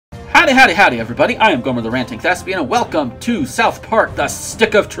Howdy, howdy, howdy, everybody. I am Gomer the Ranting Thespian, and welcome to South Park, The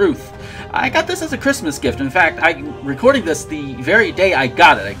Stick of Truth. I got this as a Christmas gift. In fact, I'm recording this the very day I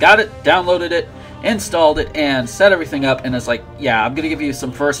got it. I got it, downloaded it, installed it, and set everything up, and it's like, yeah, I'm going to give you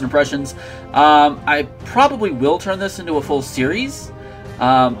some first impressions. I probably will turn this into a full series,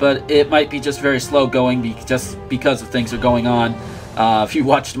 but it might be just very slow going just because of things are going on. If you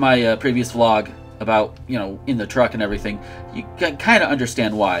watched my previous vlog about, you know, in the truck and everything, you can kind of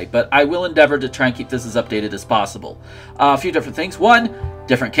understand why, but I will endeavor to try and keep this as updated as possible. A few different things. One,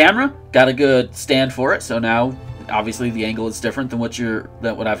 different camera, got a good stand for it, so now obviously the angle is different than what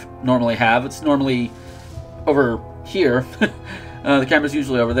I've normally have. It's normally over here. The camera's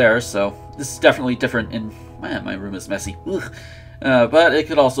usually over there, so this is definitely different. And man, my room is messy. But it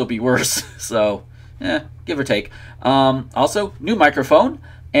could also be worse, so give or take. Also, new microphone.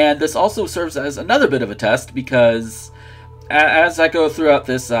 And this also serves as another bit of a test because as I go throughout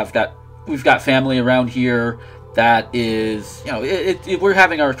this, we've got family around here that is, you know, we're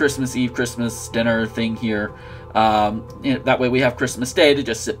having our Christmas Eve, Christmas dinner thing here. You know, that way we have Christmas Day to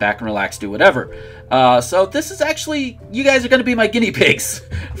just sit back and relax, do whatever. So this is actually, you guys are going to be my guinea pigs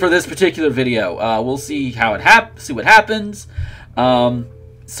for this particular video. We'll see how see what happens.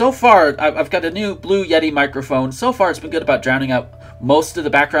 So far, I've got a new Blue Yeti microphone. So far, it's been good about drowning out most of the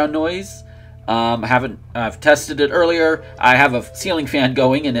background noise. I've tested it earlier. I have a ceiling fan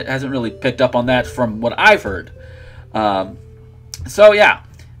going, and it hasn't really picked up on that from what I've heard. So yeah,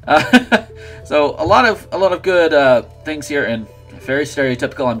 so a lot of good things here, and very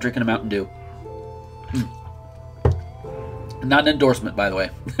stereotypical. I'm drinking a Mountain Dew. Not an endorsement, by the way.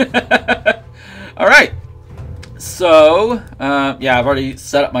 All right. So yeah, I've already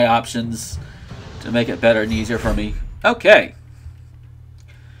set up my options to make it better and easier for me. Okay.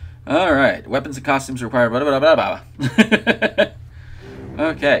 All right. Weapons and costumes required. Blah, blah, blah, blah, blah.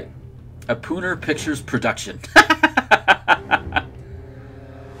 Okay. A Pooner Pictures production.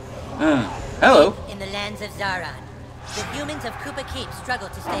 Hello. In the lands of Zaron, the humans of Koopa Keep struggle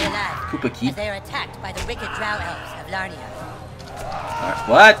to stay alive. Koopa Keep? As they are attacked by the wicked drow elves of Larnia.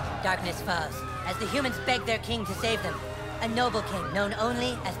 What? Darkness falls as the humans beg their king to save them. A noble king known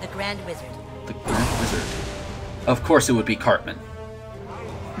only as the Grand Wizard. The Grand Wizard. Of course it would be Cartman.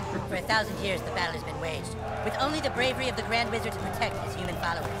 For 1,000 years, the battle has been waged, with only the bravery of the Grand Wizard to protect his human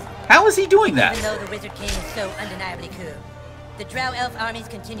followers. How is he doing that? Even though the Wizard King is so undeniably cool, the drow elf armies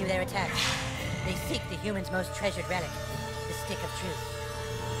continue their attacks. They seek the humans' most treasured relic, the Stick of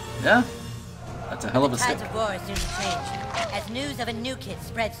Truth. Yeah, that's a hell of a stick. The tides of war are soon to change, as news of a new kid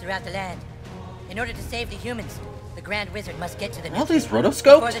spreads throughout the land. In order to save the humans, the Grand Wizard must get to the all these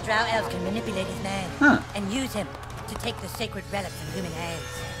rotoscopes? before the drow elves can manipulate his mind, and use him to take the sacred relic from human hands.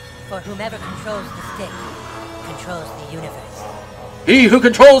 For whomever controls the stick, controls the universe. He who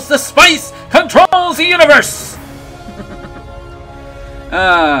controls the spice, controls the universe!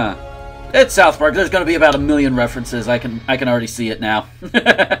 It's South Park. There's going to be about 1 million references. I can already see it now.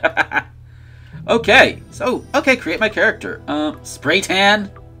 Okay, so, create my character. Spray tan.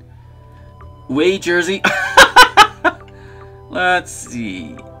 Way jersey. Let's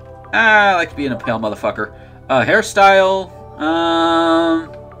see. I like being a pale motherfucker. Hairstyle.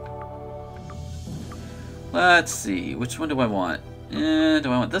 Let's see. Which one do I want? Do I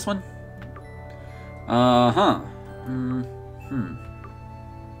want this one?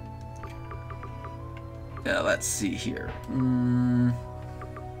 Yeah, let's see here. No,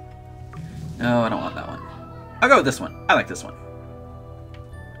 I don't want that one. I'll go with this one. I like this one.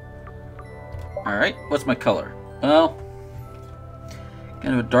 Alright, what's my color? Well,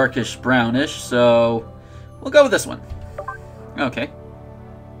 kind of a darkish brownish, so we'll go with this one. Okay.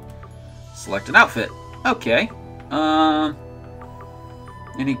 Select an outfit. Okay. No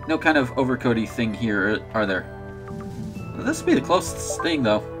kind of overcoaty thing here, are there? Well, this would be the closest thing,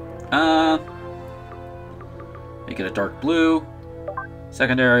 though. Make it a dark blue.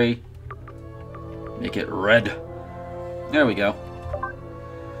 Secondary. Make it red. There we go.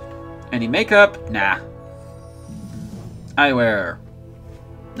 Any makeup? Nah. Eyewear?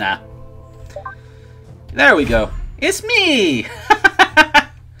 Nah. There we go. It's me!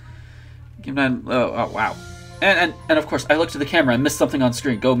 Oh, wow. And of course, I looked at the camera. I missed something on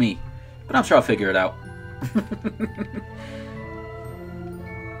screen. Go me. But I'm sure I'll figure it out.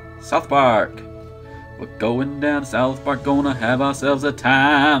 South Park. We're going down to South Park. Gonna have ourselves a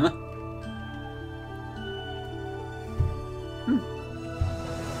time.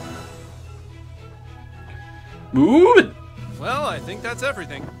 Moving. Well, I think that's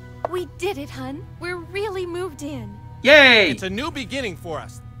everything. We did it, hun. We're really moved in. Yay! It's a new beginning for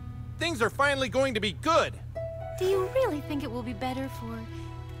us. Things are finally going to be good. Do you really think it will be better for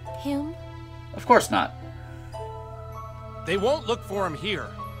Him? Of course not. They won't look for him here.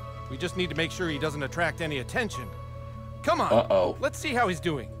 We just need to make sure he doesn't attract any attention. Come on. Uh-oh. Let's see how he's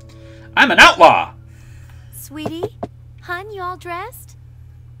doing. I'm an outlaw! Sweetie? Hun, you all dressed?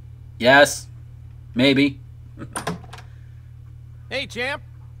 Yes. Maybe. Hey, champ.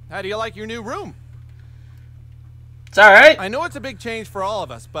 How do you like your new room? It's alright. I know it's a big change for all of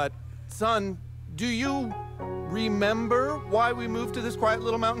us, but, son, do you remember why we moved to this quiet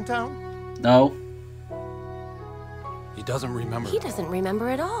little mountain town? No. He doesn't remember. He doesn't remember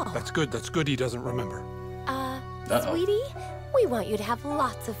at all. That's good he doesn't remember. Uh-oh. Sweetie, we want you to have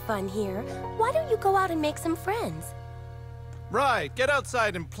lots of fun here. Why don't you go out and make some friends? Right, get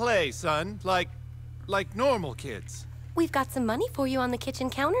outside and play, son. Like normal kids. We've got some money for you on the kitchen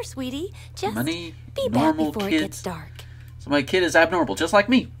counter, sweetie. Just Money, be back normal before kids. it gets dark. So my kid is abnormal, just like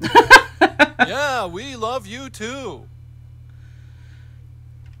me. Yeah, we love you too.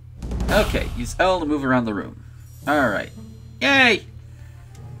 Okay, use L to move around the room. Alright. Yay!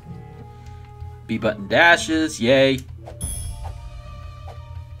 B button dashes, yay.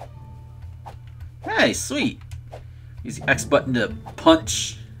 Hey, sweet. Use the X button to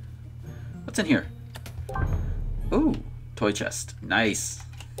punch. What's in here? Ooh, toy chest. Nice.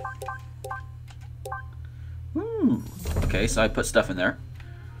 Ooh. Okay, so I put stuff in there.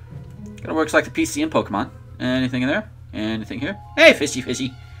 Kinda works like the PC in Pokemon. Anything in there? Anything here? Hey, fishy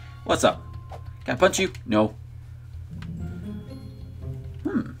fishy. What's up? Can I punch you? No.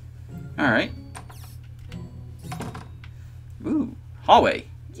 Alright. Ooh. Hallway.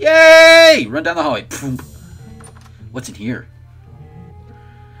 Yay! Run down the hallway. What's in here?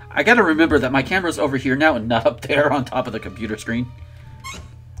 I gotta remember that my camera's over here now and not up there on top of the computer screen.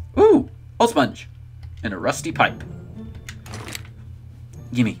 Ooh! Old sponge. And a rusty pipe.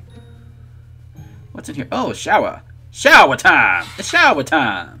 Gimme. What's in here? Oh, a shower. Shower time! It's shower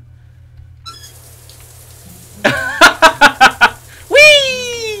time!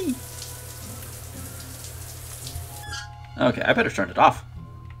 Whee! Okay, I better turn it off.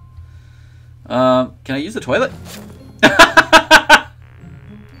 Can I use the toilet?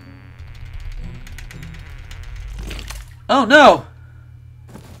 Oh no!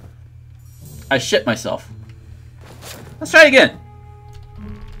 I shit myself. Let's try it again.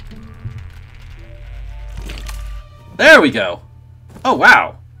 There we go. Oh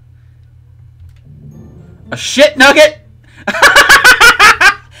wow. A shit nugget?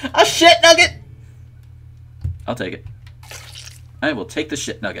 A shit nugget? I'll take it. I will take the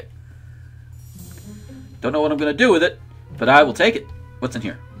shit nugget. Don't know what I'm going to do with it, but I will take it. What's in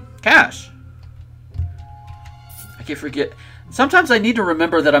here? Cash. I can't forget. Sometimes I need to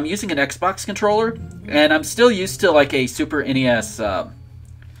remember that I'm using an Xbox controller, and I'm still used to like a Super NES. Oh,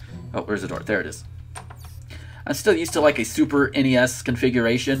 where's the door? There it is. I'm still used to like a Super NES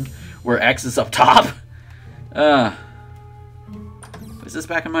configuration where X is up top. Is this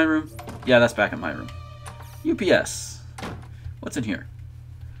back in my room? Yeah, that's back in my room. UPS. What's in here?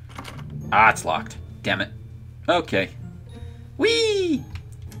 Ah, it's locked. Damn it. Okay. Whee!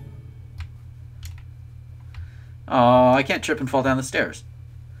 Oh, I can't trip and fall down the stairs.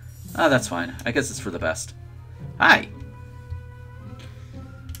 Oh, that's fine. I guess it's for the best. Hi.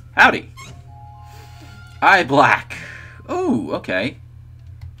 Howdy. Eye black. Ooh, okay.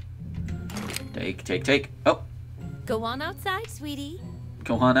 Take. Oh. Go on outside, sweetie.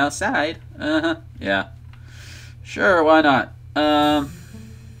 Go on outside. Uh-huh. Yeah. Sure, why not?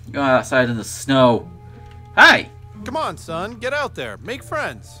 Go outside in the snow. Hi! Come on, son. Get out there. Make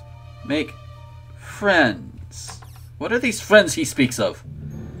friends. Make friends. What are these friends he speaks of?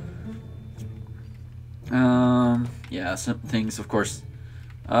 Yeah, some things, of course.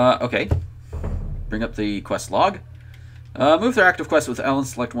 Okay. Bring up the quest log. Move their active quest with L and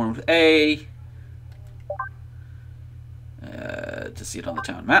select one with A. To see it on the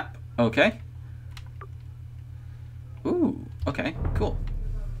town map. Okay. Ooh, okay, cool.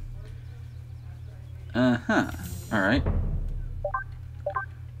 Uh-huh. Alright.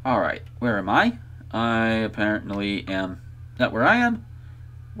 Alright, where am I? I apparently am... Is that where I am?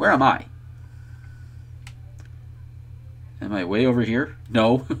 Where am I? Am I way over here?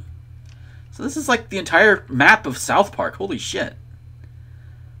 No. So this is like the entire map of South Park. Holy shit.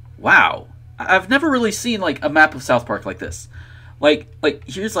 Wow. I've never really seen like a map of South Park like this. Like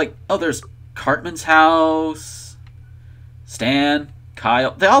here's like, oh, there's Cartman's house, Stan,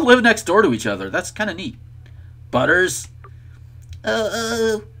 Kyle. They all live next door to each other. That's kind of neat. Butters.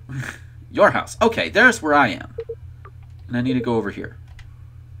 Your house. Okay, there's where I am. And I need to go over here.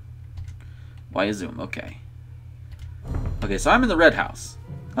 Why a zoom? Okay. Okay, so I'm in the red house.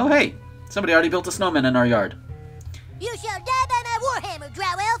 Oh, hey. Somebody already built a snowman in our yard. You shall die by my warhammer,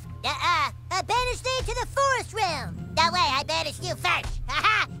 Drow Elf. I bet it's you first.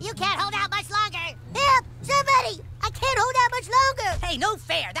 Haha! You can't hold out much longer. Help! Somebody! I can't hold out much longer. Hey, no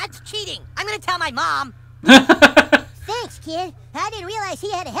fair. That's cheating. I'm gonna tell my mom. Thanks, kid. I didn't realize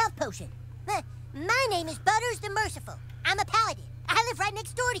he had a health potion. My name is Butters the Merciful. I'm a paladin. I live right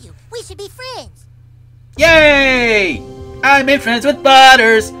next door to you. We should be friends. Yay! I made friends with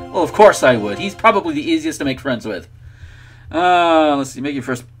Butters! Well, of course I would. He's probably the easiest to make friends with. Let's see. Make your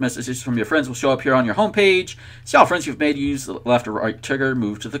first messages from your friends will show up here on your homepage. See all friends you've made. Use the left or right trigger.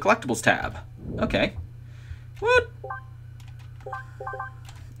 Move to the collectibles tab. Okay. What?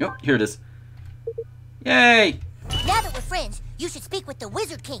 Oh, here it is. Yay! Now that we're friends, you should speak with the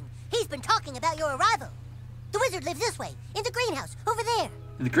Wizard King. He's been talking about your arrival. The wizard lives this way, in the greenhouse, over there.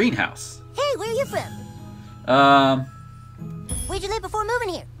 In the greenhouse? Hey, where are you from? Where'd you live before moving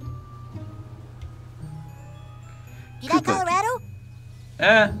here? You like Colorado?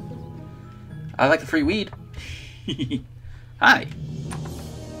 I like the free weed. Hi.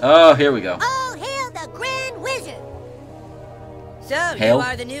 Oh, here we go. Oh, hail the Grand Wizard! So, Hail? you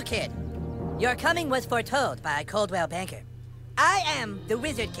are the new kid. Your coming was foretold by Coldwell Banker. I am the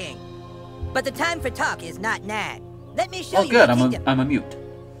Wizard King. But the time for talk is not now. Let me show you good. the kingdom. I'm a mute.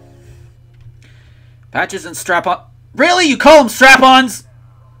 Patches and strap-on. Really? You call them strap-ons?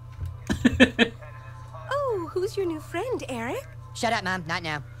 Oh, who's your new friend, Eric? Shut up, Mom. Not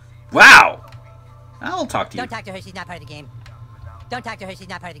now. Wow. I'll talk to you. Don't talk to her. She's not part of the game. Don't talk to her. She's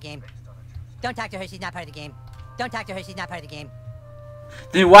not part of the game. Don't talk to her. She's not part of the game. Don't talk to her. She's not part of the game.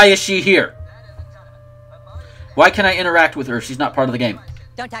 Then why is she here? Why can I interact with her if she's not part of the game?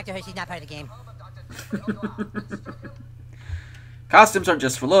 Don't talk to her. She's not part of the game. Costumes aren't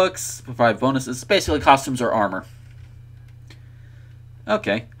just for looks. Provide bonuses. Basically, costumes are armor.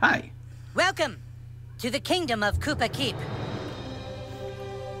 Okay. Hi. Welcome to the kingdom of Koopa Keep.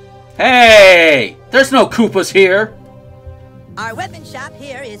 Hey! There's no Koopas here. Our weapon shop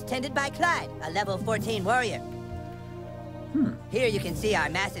here is tended by Clyde, a level 14 warrior. Here you can see our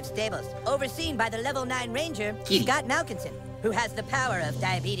massive stables, overseen by the level 9 ranger, Kitty. Scott Malkinson, who has the power of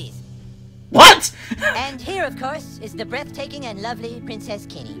diabetes. What? And here, of course, is the breathtaking and lovely Princess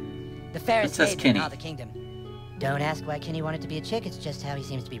Kenny, the fairest Princess maiden in Kenny. all the kingdom. Don't ask why Kenny wanted to be a chick, it's just how he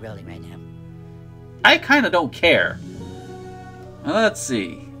seems to be rolling right now. I kind of don't care. Let's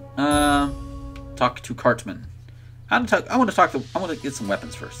see. Talk to Cartman. I want to get some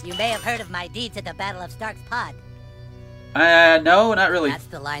weapons first. You may have heard of my deeds at the Battle of Stark's Pod. No, not really. That's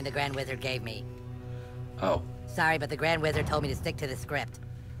the line the Grand Wizard gave me. Oh. Sorry, but the Grand Wizard told me to stick to the script.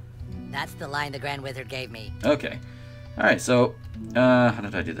 That's the line the Grand Wizard gave me. Okay. Alright, so, how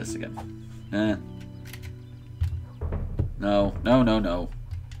did I do this again? No.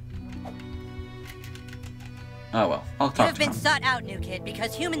 Oh well, I'll You talk have to been him. sought out, new kid,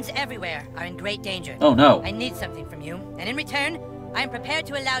 because humans everywhere are in great danger. Oh no. I need something from you, and in return, I am prepared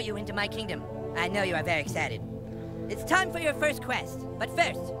to allow you into my kingdom. I know you are very excited. It's time for your first quest, but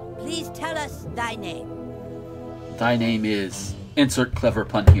first, please tell us thy name. Thy name is... Insert clever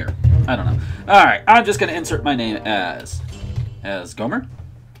pun here. I don't know. Alright, I'm just gonna insert my name as Gomer?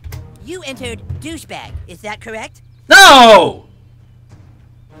 You entered douchebag, is that correct? No!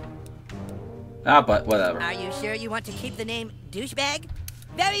 But whatever. Are you sure you want to keep the name douchebag?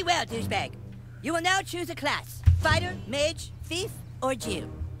 Very well, douchebag. You will now choose a class. Fighter, mage, thief, or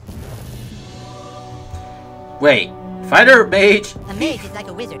Jew. Wait. Fighter, mage... A mage is like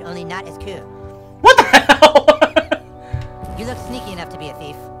a wizard, only not as cool. What the hell? You look sneaky enough to be a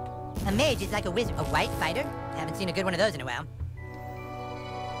thief. A mage is like a wizard. A white fighter? Haven't seen a good one of those in a while.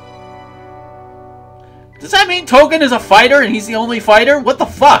 Does that mean Togen is a fighter and he's the only fighter? What the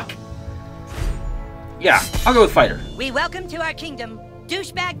fuck? Yeah, I'll go with fighter. We welcome to our kingdom,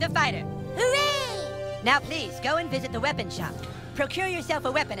 Douchebag the Fighter. Hooray! Now please, go and visit the weapon shop. Procure yourself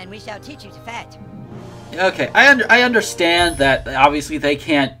a weapon and we shall teach you to fight. Okay, I understand that obviously they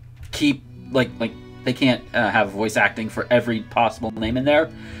can't keep, they can't have voice acting for every possible name in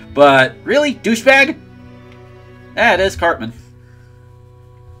there. But, really? Douchebag? Yeah, it is Cartman.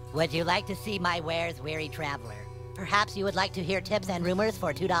 Would you like to see my wares, weary traveler? Perhaps you would like to hear tips and rumors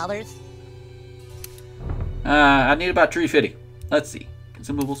for $2? I need about 350. Let's see.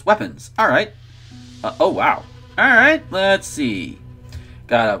 Consumables, weapons. Alright. Oh, wow. Alright, let's see.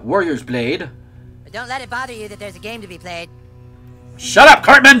 Got a warrior's blade. But don't let it bother you that there's a game to be played. Shut up,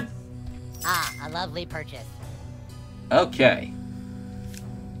 Cartman! Ah, a lovely purchase. Okay.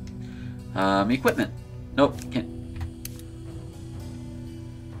 Equipment. Nope, can't.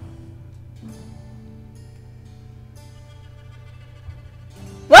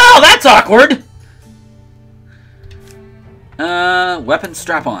 Well, that's awkward! Weapon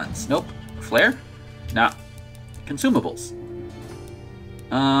strap-ons. Nope. Flare? Nah. consumables.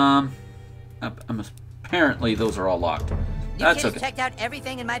 Apparently those are all locked. That's okay. Checked out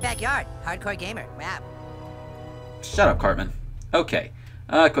everything in my backyard. Hardcore gamer. Wow. Shut up, Cartman. Okay.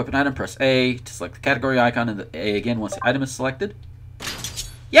 Equip an item. Press A to select the category icon, and the A again once the item is selected.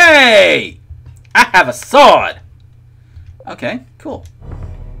 Yay! I have a sword! Okay, cool.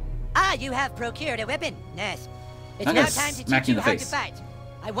 Ah, you have procured a weapon. Nice. It's I'm now gonna time to smack teach you you in the how to face. fight.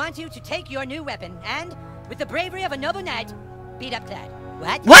 I want you to take your new weapon and, with the bravery of a noble knight, beat up Clyde.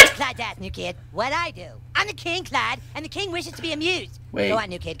 What? What? Clyde's ass, new kid. What I do? I'm the king, Clyde, and the king wishes to be amused. Wait. Go on,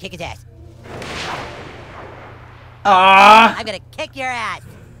 new kid. Kick his ass. Ah! I'm gonna kick your ass.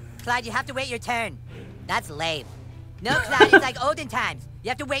 Clyde, you have to wait your turn. That's lame. No, Clyde, it's like olden times. You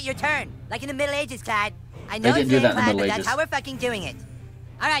have to wait your turn. Like in the Middle Ages, Clyde. I know They didn't it's do lame, that in the Clyde, Middle but that's Ages. how we're fucking doing it.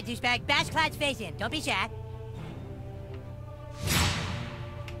 Alright, douchebag, bash Clyde's face in. Don't be shy.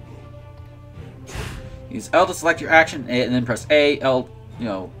 Use L to select your action, and then press A, L, you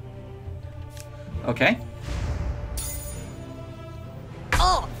know. Okay.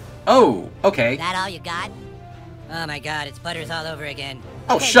 Oh! Oh, okay. That all you got? Oh my god, it's butters all over again.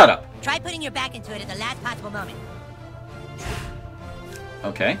 Oh, Okay, shut up. Try putting your back into it at the last possible moment.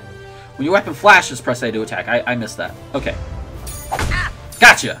 Okay. When your weapon flashes, press A to attack. I missed that. Okay. Ah!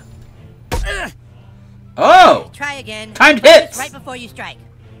 Gotcha. Oh! Try again. Timed Focus hits! right before you strike.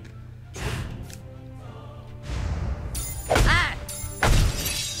 Ah!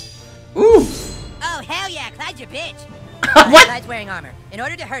 Ooh! Oh, hell yeah, Clyde's your bitch. What? Clyde's wearing armor. In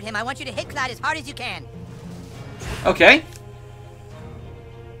order to hurt him, I want you to hit Clyde as hard as you can. Okay.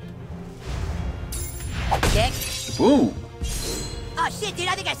 Kick. Boom. Oh shit, dude,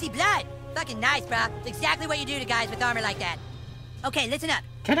 I think I see blood. Fucking nice, bro. It's exactly what you do to guys with armor like that. Okay, listen up.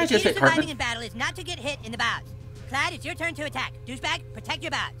 Can I The just key to hit surviving Cartman? in battle is not to get hit in the bows. Clyde, it's your turn to attack. Douchebag, protect your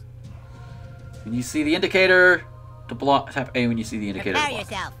bows. When you see the indicator to block, tap A when you see the indicator to Prepare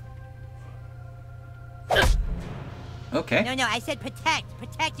block. yourself. Okay. No, I said protect.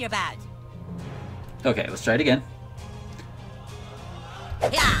 Protect your bows. Okay, let's try it again.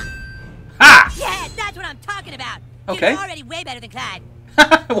 Yeah. Ha! Yeah, that's what I'm talking about. Dude, Okay. You're already way better than Clyde.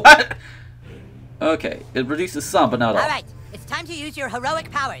 What? Okay, it reduces some, but not all. All right, it's time to use your heroic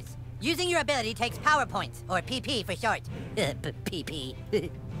powers. Using your ability takes power points, or PP for short. PP.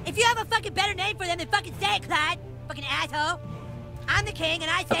 If you have a fucking better name for them, then fucking say it, Clyde. Fucking asshole. I'm the king, and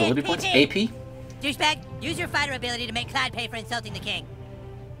I say Ability PP. points? AP? Douchebag, use your fighter ability to make Clyde pay for insulting the king.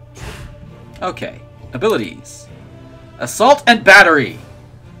 Okay. Abilities. Assault and battery.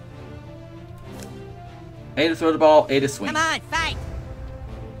 A to throw the ball, A to swing. Come on, fight.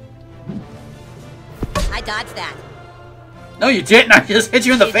 I dodged that. No, you didn't. I just hit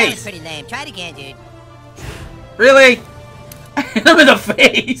you in the Dude, that was face. pretty lame. Try it again, dude. Really? I hit him in the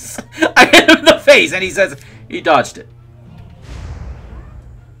face. I hit him in the face, and he says he dodged it.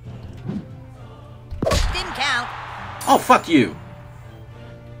 Didn't count. Oh, fuck you.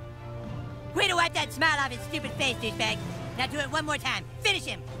 Way to wipe that smile off his stupid face, douchebag. Now do it one more time. Finish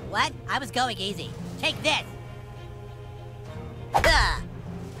him. What? I was going easy. Take this. Ugh.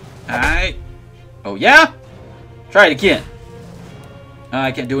 Alright. Oh, yeah? Try it again.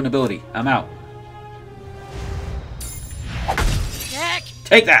 I can't do an ability. I'm out. Heck.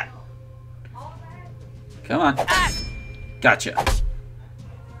 Take that. Come on. Ah. Gotcha.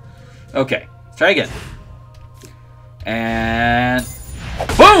 Okay. Let's try again. And...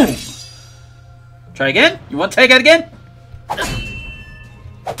 boom! Try again? You want to take it again?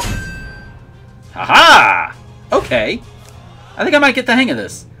 Haha! Okay. I think I might get the hang of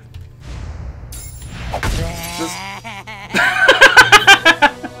this.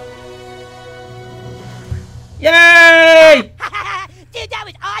 Yay! Dude, that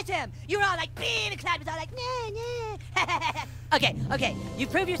was awesome! You were all like, beam, and Clyde was all like, nah, nah. Okay, you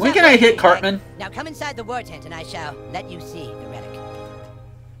prove yourself. When can I hit douchebag. Cartman? Now come inside the war tent and I shall let you see the relic.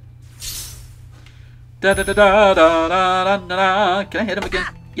 Da da da da da da da da. Can I hit him again?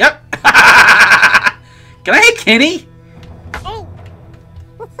 Yep. Can I hit Kenny? Oh!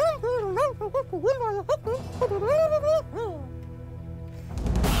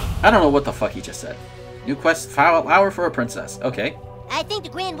 I don't know what the fuck he just said. New quest, flower for a princess. Okay. I think the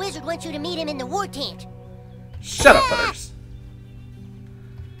Grand Wizard wants you to meet him in the war tent. Shut up, Butters.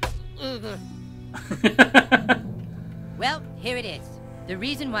 Well, here it is. The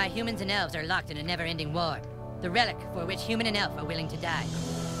reason why humans and elves are locked in a never-ending war. The relic for which human and elf are willing to die.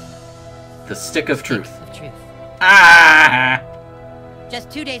 The stick of truth. Stick of truth. Ah! Just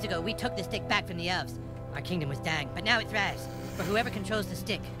 2 days ago, we took the stick back from the elves. Our kingdom was dying, but now it thrives. For whoever controls the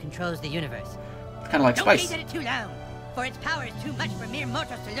stick controls the universe. Kind of like Don't Spice. gaze at it too long, for its power is too much for mere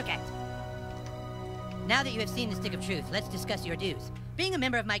mortals to look at. Now that you have seen the Stick of Truth, let's discuss your dues. Being a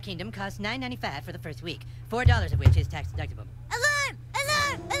member of my kingdom costs $9.95 for the first week, $4 of which is tax deductible. Alarm!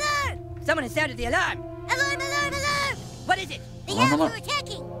 Alarm! Alarm! Someone has sounded the alarm! Alarm! Alarm! Alarm! What is it? The Alarm, elves alarm. are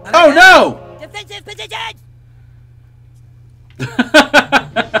attacking! Oh no! Defensive positions!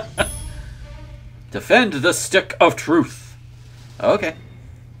 Defend the Stick of Truth. Okay.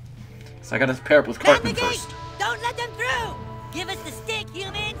 So I gotta pair up with Man Cartman the gate! first. Don't let them through! Give us the stick,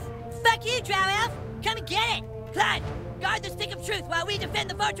 humans! Fuck you, Drow Elf! Come and get it! Clyde, guard the Stick of Truth while we defend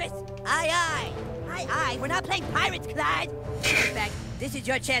the fortress! Aye, aye! Aye, aye! We're not playing pirates, Clyde! Back, this is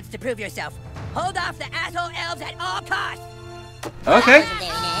your chance to prove yourself. Hold off the asshole elves at all costs! Okay. Very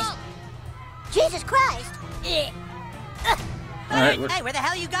nice. Jesus Christ! Alright, Hey, where the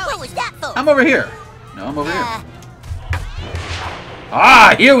hell are you going? What was that for? I'm over here. No, I'm over here.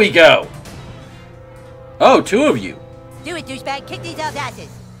 Ah, here we go. Oh, 2 of you. Do it, douchebag. Kick these elves' asses.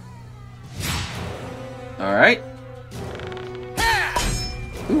 Alright.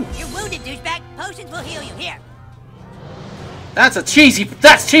 You're wounded, douchebag. Potions will heal you. Here. That's cheesy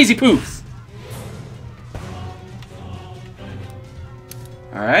poofs.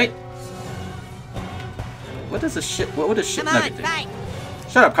 Alright. What would a shit Come on, nugget do? fight.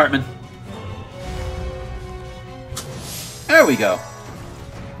 Shut up, Cartman. There we go.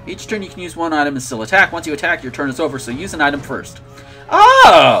 Each turn you can use one item and still attack. Once you attack, your turn is over, so use an item first.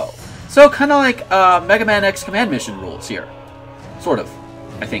 Oh! So kind of like Mega Man X Command Mission rules here. Sort of,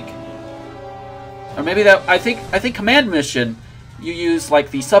 I think. Or maybe that, I think Command Mission, you use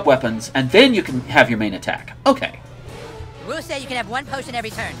like the sub-weapons, and then you can have your main attack. Okay. The rules say you can have 1 potion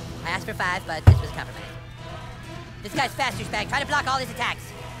every turn. I asked for 5, but this was a compromise. This guy's fast, douchebag. Try to block all his attacks.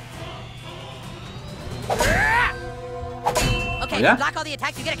 Okay, Oh, yeah? you block all the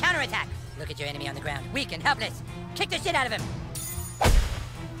attacks, you get a counterattack. Look at your enemy on the ground, weak and helpless. Kick the shit out of him.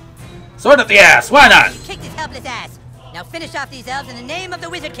 Sword up the ass, why not? You kicked his helpless ass. Now finish off these elves in the name of the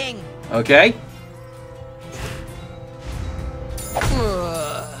Wizard King. Okay.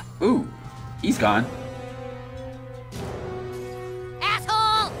 Ooh, he's gone.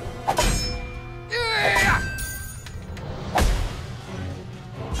 Asshole!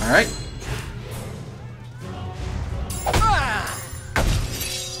 Alright.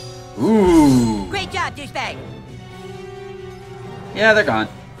 Ooh. Great job, douchebag. Yeah, they're gone.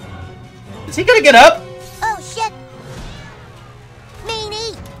 Is he gonna get up? Oh shit!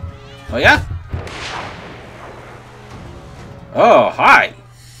 Meanie! Oh, yeah? Oh, hi.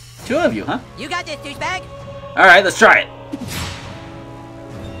 2 of you, huh? You got this, douchebag. Alright, let's try it.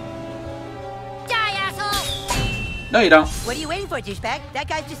 Die, asshole! No, you don't. What are you waiting for, douchebag? That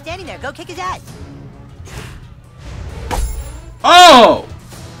guy's just standing there. Go kick his ass. Oh!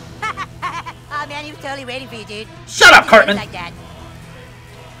 Oh man, he was totally waiting for you, dude. Shut up, He Cartman! like that.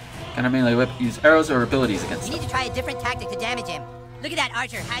 Can I mainly use arrows or abilities against You him? need to try a different tactic to damage him. Look at that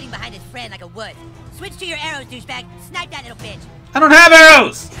archer hiding behind his friend like a wood. Switch to your arrows, douchebag. Snipe that little bitch. I don't have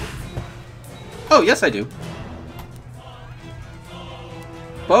arrows! Oh, yes I do.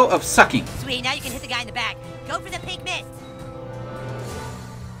 Bow of sucking. Sweet, now you can hit the guy in the back. Go for the pink mist.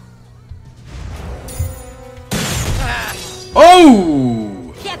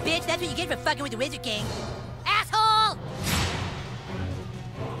 Oh! Yeah, bitch, that's what you get for fucking with the Wizard King. Asshole!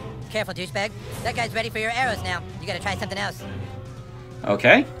 Careful, douchebag. That guy's ready for your arrows now. You gotta try something else.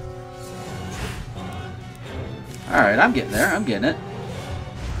 Okay. Alright, I'm getting there. I'm getting it.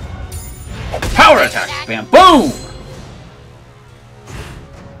 Power attack! Bam! Boom!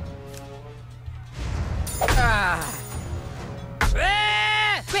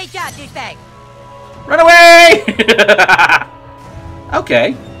 Great job, douchebag. Run away!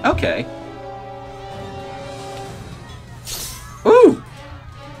 Okay. Okay. Ooh!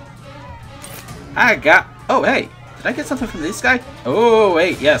 I got... Oh, hey. Did I get something from this guy? Oh,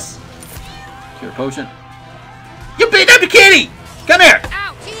 wait. Yes. Cure potion. You beat up a kitty! Come here!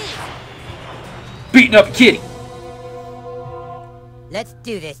 Ow, jeez. Beating up a kitty. Let's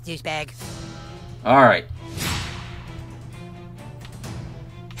do this, douchebag. Alright.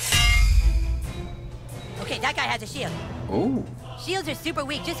 Okay, that guy has a shield. Ooh. Shields are super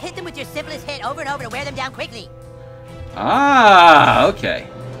weak. Just hit them with your simplest hit over and over to wear them down quickly. Ah, okay.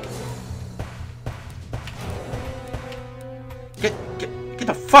 Get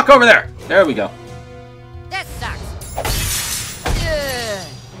the fuck over there! There we go. That sucks. Ugh.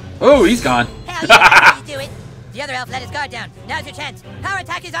 Oh, he's gone. Hell yeah, that's how you do it. The other elf let his guard down. Now's your chance. Power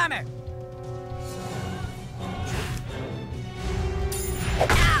attack his armor.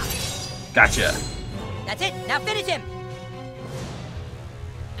 Ow. Gotcha. That's it. Now finish him.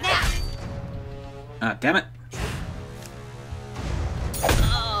 Now. Ah, damn it.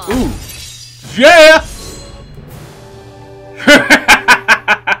 Ooh. Yeah!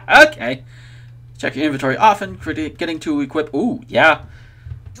 Check your inventory often, getting to equip. Ooh, yeah.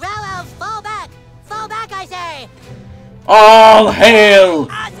 Drow elves, fall back! Fall back, I say! All hail!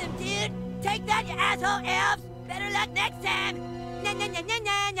 Awesome, dude! Take that, you asshole elves! Better luck next time! Na na na na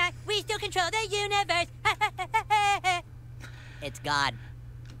na na! We still control the universe! It's God.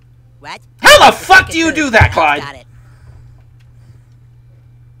 What? How the fuck do you do that, Clyde? Got it.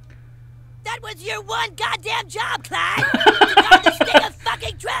 That was your one goddamn job, Clyde! To guard the stick of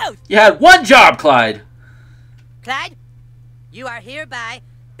fucking truth! You had one job, Clyde. Clyde, you are hereby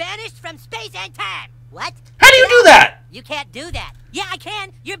banished from space and time. What? How do you do that? You can't do that. Yeah, I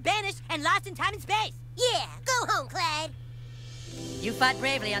can. You're banished and lost in time and space. Yeah, go home, Clyde. You fought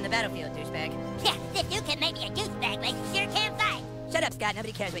bravely on the battlefield, douchebag. Yeah, if you can make me a douchebag, like you sure can fight. Shut up, Scott.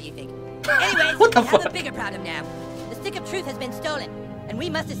 Nobody cares what you think. Anyways, What the we have a fuck? bigger problem now. The stick of truth has been stolen, and we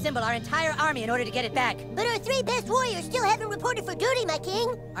must assemble our entire army in order to get it back. But our 3 best warriors still haven't reported for duty, my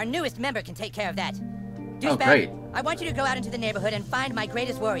king. Our newest member can take care of that. Oh, Douchebag, great. I want you to go out into the neighborhood and find my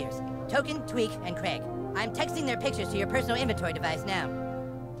greatest warriors, Token, Tweak, and Craig. I'm texting their pictures to your personal inventory device now.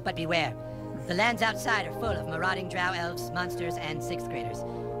 But beware, the lands outside are full of marauding drow elves, monsters, and 6th graders.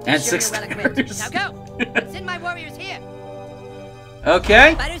 Be And sure 6th you're well equipped. graders. Now go! Send my warriors here!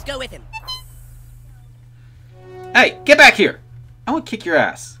 Okay. Fighters, go with him. Hey, get back here. I want to kick your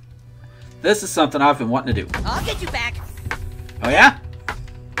ass. This is something I've been wanting to do. I'll get you back. Oh, yeah?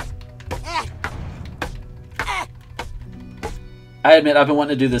 I admit I've been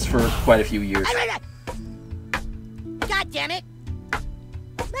wanting to do this for quite a few years. God damn it!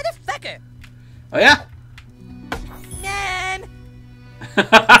 Motherfucker! Oh, yeah? Nam!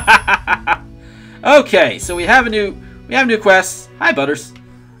 Okay, so we have a new quest. Hi, Butters.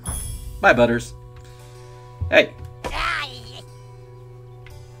 Bye, Butters. Hey,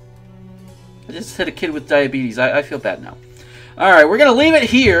 I just hit a kid with diabetes. I feel bad now. All right, we're gonna leave it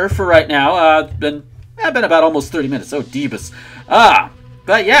here for right now. It's been about almost 30 minutes. Oh, Deebus.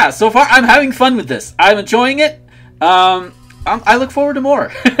 But yeah, so far I'm having fun with this. I'm enjoying it. I look forward to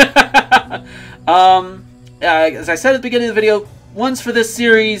more. As I said at the beginning of the video, ones for this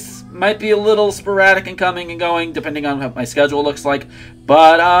series might be a little sporadic in coming and going, depending on what my schedule looks like.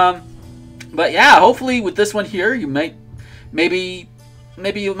 But yeah, hopefully with this one here, you might, maybe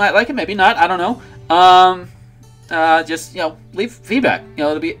you might like it, maybe not. I don't know. Just leave feedback.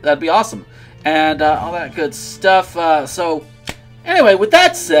 That'd be awesome, and all that good stuff. So anyway, with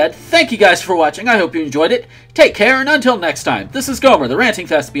that said, thank you guys for watching. I hope you enjoyed it. Take care, and until next time, this is Gomer, the Ranting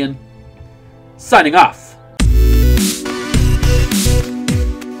Thespian, signing off.